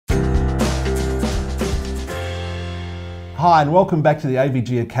Hi and welcome back to the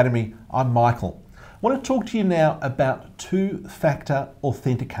AVG Academy. I'm Michael. I want to talk to you now about two-factor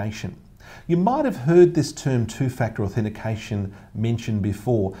authentication. You might have heard this term two-factor authentication mentioned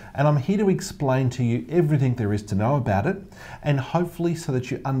before, and I'm here to explain to you everything there is to know about it, and hopefully so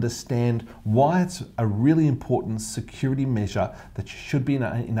that you understand why it's a really important security measure that you should be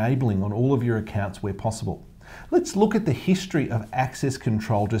enabling on all of your accounts where possible. Let's look at the history of access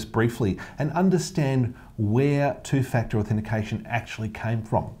control just briefly and understand where two-factor authentication actually came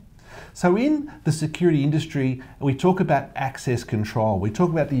from. So in the security industry, we talk about access control. We talk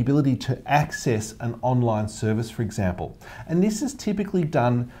about the ability to access an online service, for example. And this is typically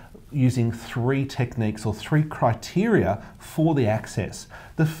done using three techniques or three criteria for the access.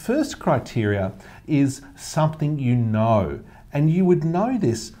 The first criteria is something you know, and you would know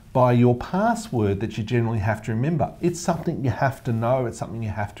this by your password that you generally have to remember. It's something you have to know, it's something you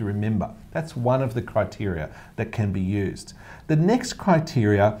have to remember. That's one of the criteria that can be used. The next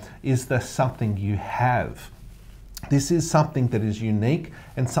criteria is the something you have. This is something that is unique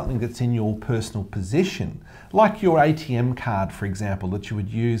and something that's in your personal possession, like your ATM card, for example, that you would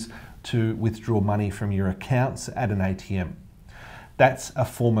use to withdraw money from your accounts at an ATM. That's a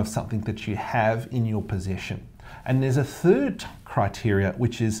form of something that you have in your possession. And there's a third criteria,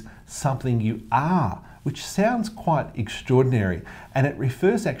 which is something you are, which sounds quite extraordinary. And it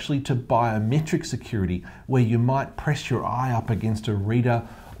refers actually to biometric security, where you might press your eye up against a reader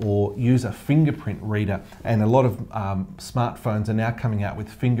or use a fingerprint reader. And a lot of smartphones are now coming out with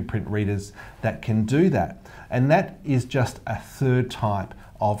fingerprint readers that can do that. And that is just a third type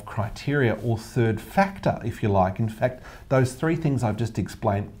of criteria, or third factor, if you like. In fact, those three things I've just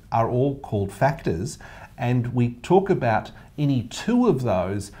explained are all called factors. And we talk about any two of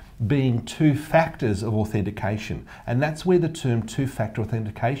those being two factors of authentication. And that's where the term two-factor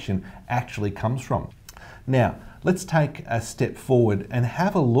authentication actually comes from. Now, let's take a step forward and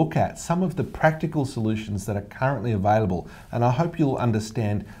have a look at some of the practical solutions that are currently available. And I hope you'll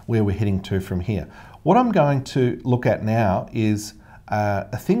understand where we're heading to from here. What I'm going to look at now is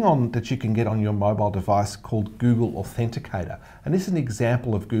a thing that you can get on your mobile device called Google Authenticator. And this is an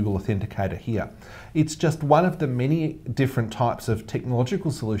example of Google Authenticator here. It's just one of the many different types of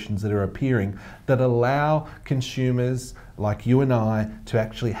technological solutions that are appearing that allow consumers like you and I to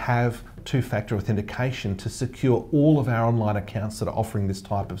actually have two-factor authentication to secure all of our online accounts that are offering this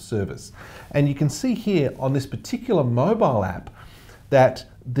type of service. And you can see here on this particular mobile app that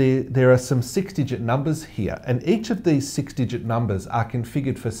there are some 6-digit numbers here, and each of these 6-digit numbers are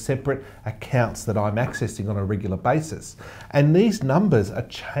configured for separate accounts that I'm accessing on a regular basis. And these numbers are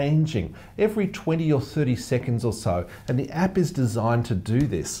changing every 20 or 30 seconds or so, and the app is designed to do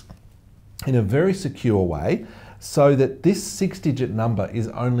this in a very secure way so that this 6-digit number is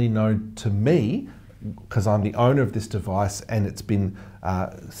only known to me because I'm the owner of this device and it's been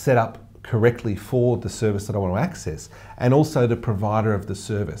set up correctly for the service that I want to access, and also the provider of the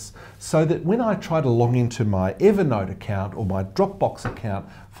service, so that when I try to log into my Evernote account or my Dropbox account,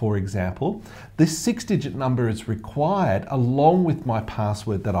 for example, this 6-digit number is required along with my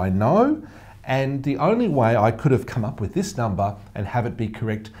password that I know. And the only way I could have come up with this number and have it be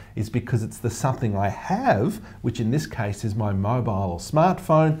correct is because it's the something I have, which in this case is my mobile or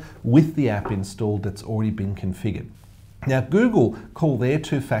smartphone with the app installed that's already been configured. Now, Google call their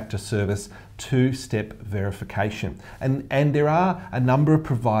two-factor service two-step verification. And there are a number of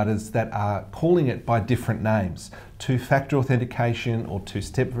providers that are calling it by different names. Two-factor authentication or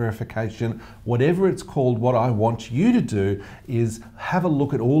two-step verification, whatever it's called. What I want you to do is have a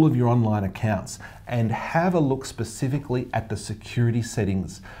look at all of your online accounts and have a look specifically at the security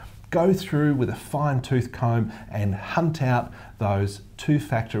settings. Go through with a fine-tooth comb and hunt out those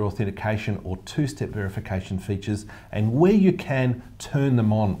two-factor authentication or two-step verification features, and where you can, turn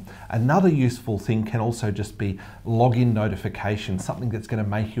them on. Another useful thing can also just be login notification, something that's going to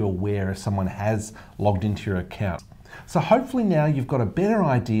make you aware if someone has logged into your account. So hopefully now you've got a better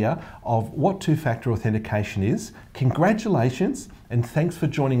idea of what two-factor authentication is. Congratulations, and thanks for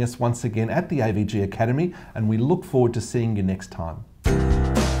joining us once again at the AVG Academy, and we look forward to seeing you next time.